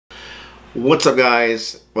What's up,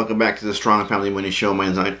 guys? Welcome back to the Strong Family Money Show.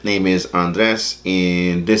 My name is Andres.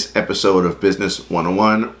 In this episode of Business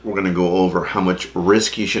 101, we're going to go over how much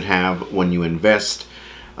risk you should have when you invest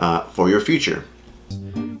for your future.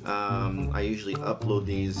 I usually upload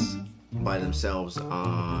these by themselves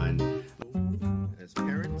on as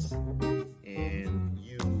parents, and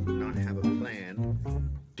you not have a plan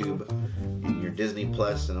to in your Disney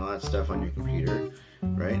Plus and all that stuff on your computer,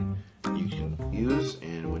 right? You can use,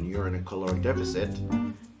 and when you're in a caloric deficit,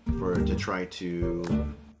 to try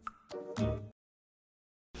to.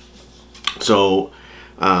 So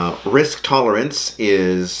risk tolerance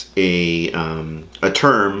is a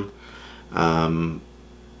term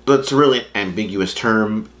that's a really ambiguous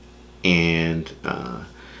term, and a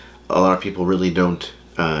lot of people really don't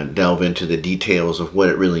delve into the details of what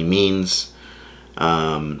it really means.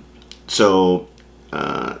 It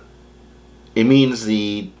means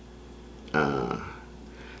the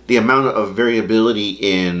amount of variability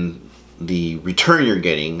in the return you're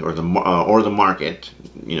getting, or the market,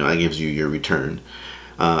 that gives you your return.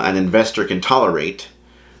 An investor can tolerate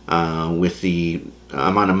with the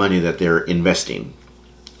amount of money that they're investing.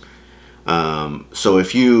 So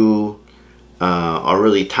if you are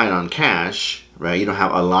really tight on cash, right, you don't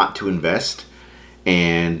have a lot to invest,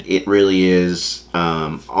 and it really is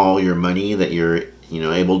all your money that you're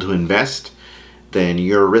able to invest, then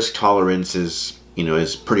your risk tolerance is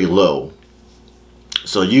pretty low.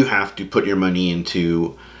 So you have to put your money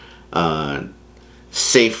into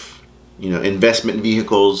safe investment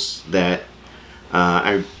vehicles that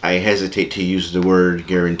I hesitate to use the word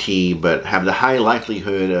guarantee, but have the high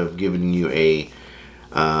likelihood of giving you a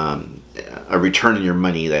return on your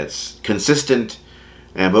money that's consistent,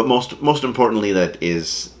 but most importantly, that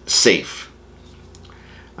is safe.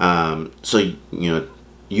 So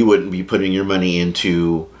you wouldn't be putting your money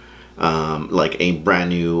into like a brand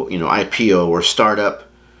new IPO or startup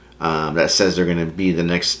that says they're going to be the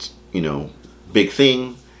next big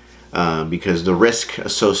thing, because the risk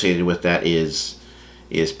associated with that is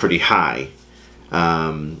pretty high.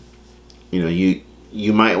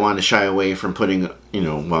 You might want to shy away from putting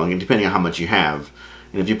well, depending on how much you have.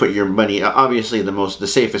 And if you put your money, obviously the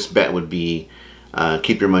safest bet would be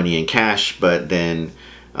keep your money in cash, but then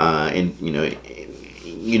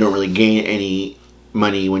you don't really gain any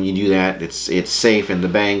money when you do that. It's safe in the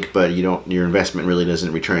bank, but your investment really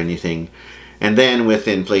doesn't return anything. And then with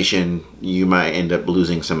inflation, you might end up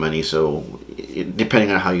losing some money. So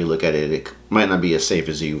depending on how you look at it, it might not be as safe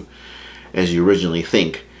as you originally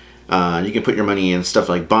think. You can put your money in stuff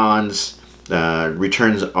like bonds.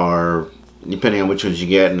 Returns are depending on which ones you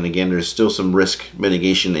get, and again, there's still some risk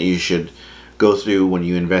mitigation that you should go through when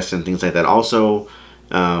you invest in things like that. Also,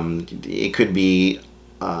 it could be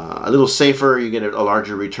a little safer. You get a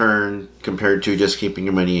larger return compared to just keeping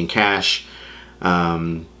your money in cash.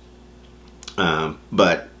 But in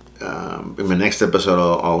the next episode,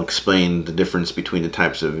 I'll explain the difference between the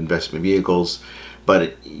types of investment vehicles.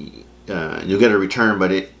 But you'll get a return,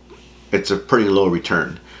 but it's a pretty low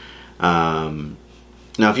return.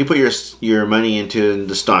 Now, if you put your money into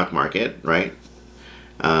the stock market, right?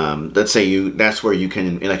 Let's say that's where you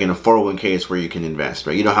can, like in a 401k, it's where you can invest,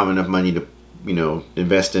 right? You don't have enough money to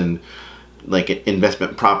invest in like an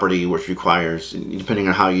investment property, which requires, depending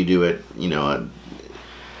on how you do it,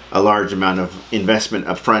 a large amount of investment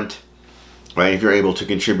up front, right? If you're able to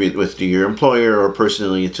contribute to your employer or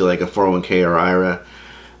personally to like a 401k or IRA,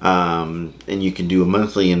 and you can do a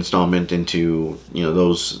monthly installment into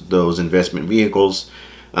those investment vehicles,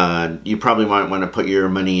 you probably might want to put your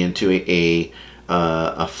money into a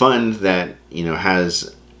fund that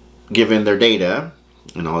has given their data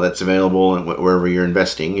and all that's available and wherever you're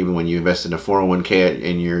investing. Even when you invest in a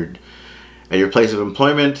 401k at your place of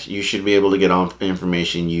employment, you should be able to get all the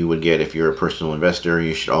information you would get if you're a personal investor.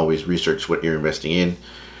 You should always research what you're investing in.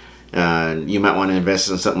 You might want to invest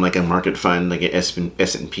in something like a market fund, like an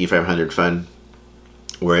S&P 500 fund,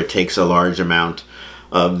 where it takes a large amount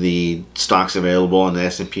of the stocks available in the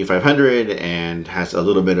S&P 500 and has a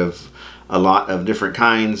lot of different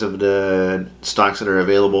kinds of the stocks that are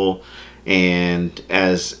available. And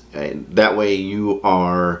that way you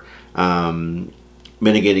are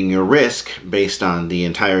mitigating your risk based on the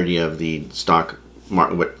entirety of the stock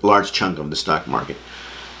market, large chunk of the stock market.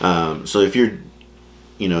 So if your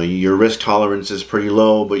risk tolerance is pretty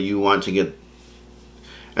low, but you want to get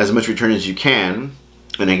as much return as you can,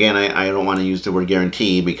 and again, I don't want to use the word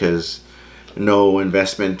guarantee, because no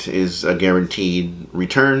investment is a guaranteed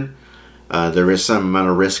return. There is some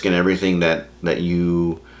amount of risk in everything that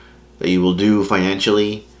you will do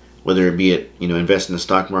financially, whether it be invest in the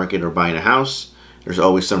stock market or buying a house. There's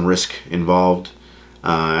always some risk involved.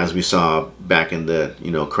 as we saw back in the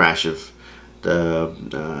crash of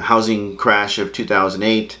the housing crash of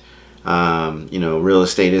 2008. Real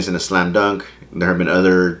estate isn't a slam dunk. There have been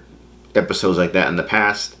other episodes like that in the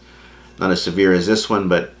past, not as severe as this one,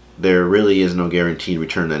 but there really is no guaranteed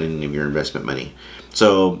return on any of your investment money.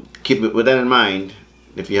 So keep it with that in mind.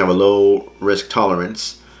 If you have a low risk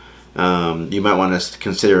tolerance, you might want to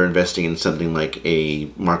consider investing in something like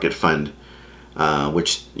a market fund,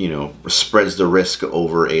 which spreads the risk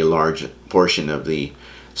over a large portion of the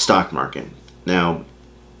stock market. Now,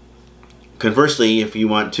 conversely, if you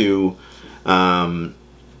want to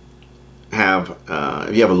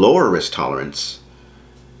if you have a lower risk tolerance,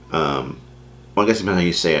 well, I guess it depends how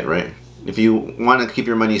you say it, right? If you want to keep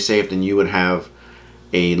your money safe, then you would have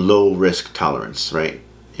a low risk tolerance, right?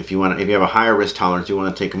 If you have a higher risk tolerance, you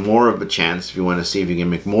want to take more of a chance. If you want to see if you can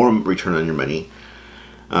make more return on your money,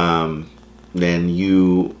 then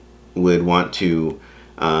you would want to.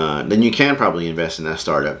 Then you can probably invest in that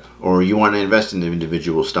startup, or you want to invest in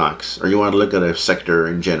individual stocks, or you want to look at a sector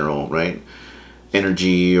in general, right?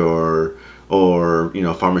 Energy or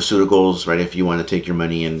pharmaceuticals, right? If you want to take your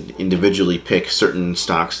money and individually pick certain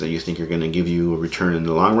stocks that you think are going to give you a return in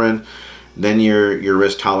the long run, then your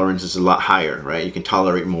risk tolerance is a lot higher, right? You can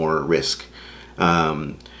tolerate more risk.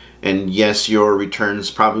 And yes, your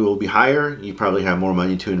returns probably will be higher. You probably have more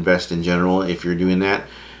money to invest in general if you're doing that.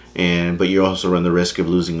 But you also run the risk of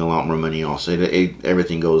losing a lot more money also.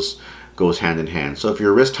 Everything goes hand in hand. So if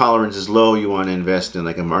your risk tolerance is low, you want to invest in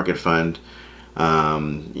like a market fund.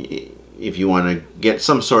 If you want to get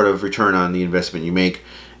some sort of return on the investment you make.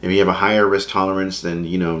 If you have a higher risk tolerance,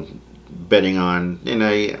 then betting on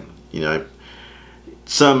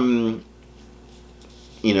some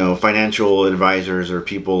financial advisors or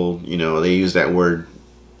people, they use that word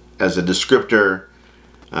as a descriptor.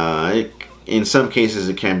 In some cases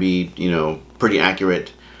it can be pretty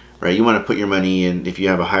accurate, right? You want to put your money in, if you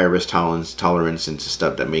have a higher risk tolerance into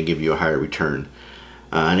stuff that may give you a higher return.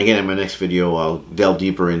 And again, in my next video I'll delve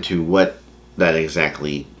deeper into what that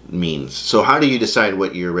exactly means. So how do you decide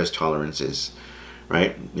what your risk tolerance is,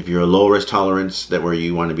 right? If you're a low risk tolerance, that where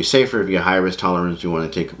you want to be safer. If you have high risk tolerance, you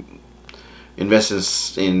want to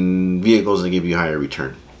invest in vehicles that give you higher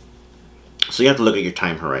return. So you have to look at your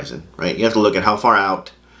time horizon, right? You have to look at how far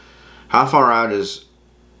out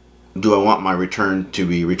do I want my return to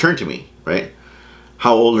be returned to me, right?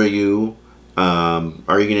 How old are you?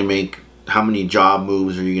 Are you going to make, how many job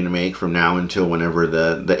moves are you going to make from now until whenever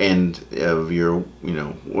the end of your,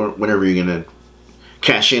 whenever you're going to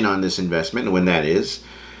cash in on this investment, and when that is?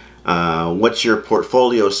 What's your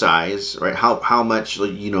portfolio size, right? How much,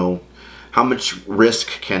 how much risk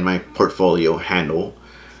can my portfolio handle?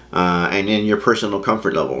 And then your personal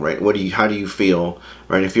comfort level, right? How do you feel,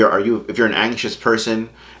 right? If you're an anxious person,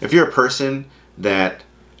 if you're a person that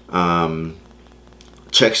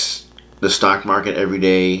checks the stock market every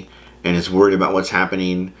day and is worried about what's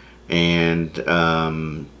happening, and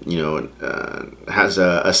has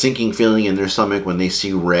a sinking feeling in their stomach when they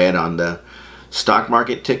see red on the stock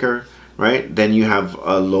market ticker, right? Then you have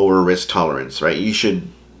a lower risk tolerance, right? You should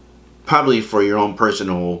probably, for your own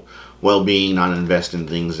personal well-being, not invest in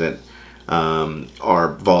things that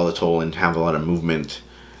are volatile and have a lot of movement,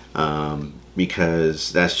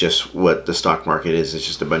 because that's just what the stock market is. It's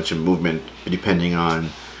just a bunch of movement depending on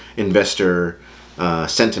investor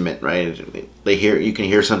sentiment, right? You can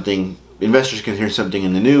hear something, investors can hear something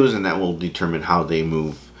in the news, and that will determine how they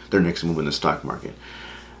move, their next move in the stock market.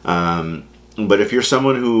 But if you're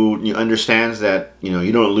someone who understands that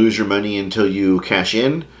you don't lose your money until you cash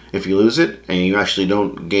in, if you lose it, and you actually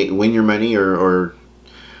don't win your money or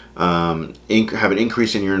have an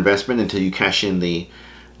increase in your investment until you cash in the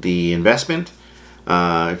investment,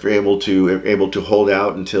 if you're able to hold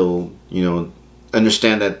out until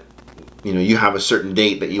understand that you have a certain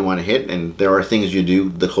date that you want to hit, and there are things you do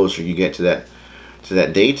the closer you get to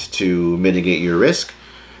that date to mitigate your risk,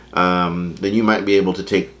 then you might be able to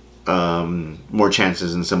take more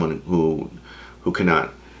chances than someone who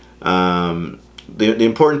cannot. The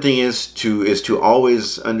important thing is to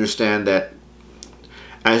always understand that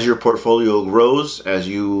as your portfolio grows, as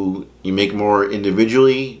you make more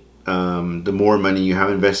individually, the more money you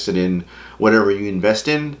have invested in whatever you invest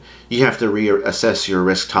in, you have to reassess your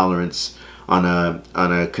risk tolerance on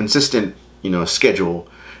a consistent schedule.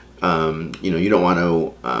 You don't want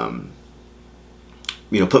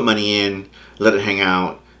to put money in, let it hang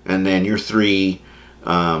out, and then you're 3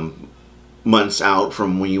 months out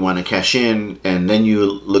from when you want to cash in, and then you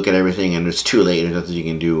look at everything and it's too late. There's nothing you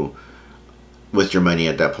can do with your money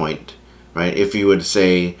at that point, right? If you would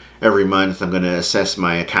say every month I'm going to assess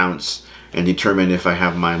my accounts and determine if I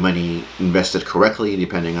have my money invested correctly,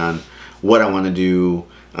 depending on what I want to do,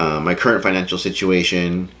 my current financial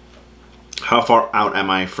situation, how far out am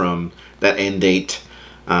I from that end date,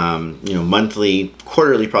 monthly,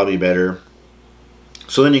 quarterly, probably better.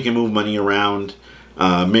 So then you can move money around,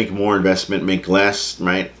 make more investment, make less,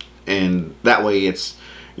 right? And that way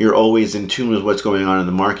you're always in tune with what's going on in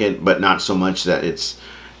the market, but not so much that it's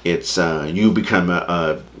you become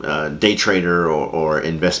a day trader or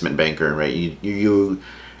investment banker, right? You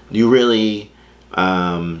really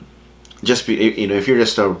just be, if you're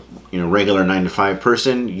just a regular 9-to-5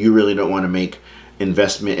 person, you really don't want to make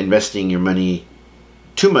investing your money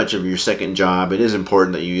too much of your second job. It is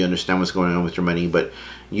important that you understand what's going on with your money, but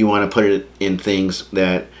you want to put it in things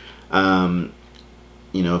that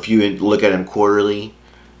if you look at them quarterly,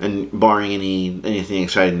 and barring anything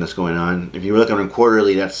exciting that's going on, if you look at them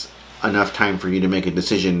quarterly, that's enough time for you to make a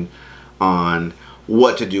decision on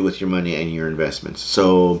what to do with your money and your investments.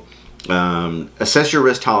 So assess your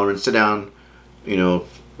risk tolerance, sit down,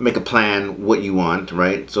 make a plan, what you want,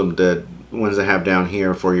 right? So the ones I have down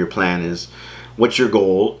here for your plan is, what's your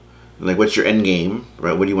goal? Like, what's your end game,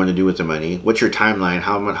 right? What do you want to do with the money? What's your timeline?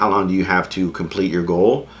 How long do you have to complete your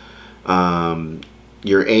goal?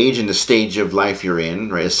 Your age and the stage of life you're in,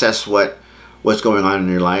 right? Assess what's going on in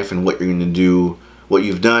your life and what you're going to do, what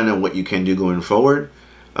you've done and what you can do going forward.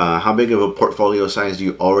 How big of a portfolio size do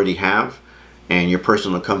you already have, and your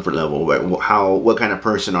personal comfort level, right? What kind of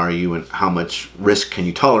person are you, and how much risk can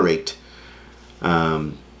you tolerate?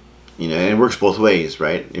 And it works both ways,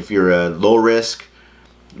 right? If you're a low risk,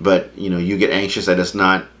 but you get anxious that it's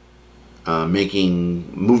not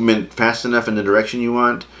making movement fast enough in the direction you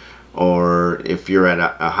want, or if you're at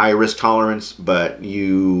a high risk tolerance but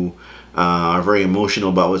you are very emotional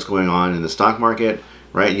about what's going on in the stock market,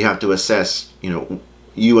 right? You have to assess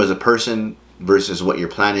you as a person versus what your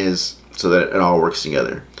plan is, so that it all works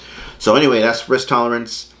together. So anyway, that's risk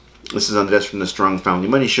tolerance. This is Andres from the Strong Family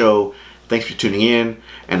Money Show. Thanks for tuning in,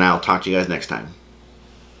 and I'll talk to you guys next time.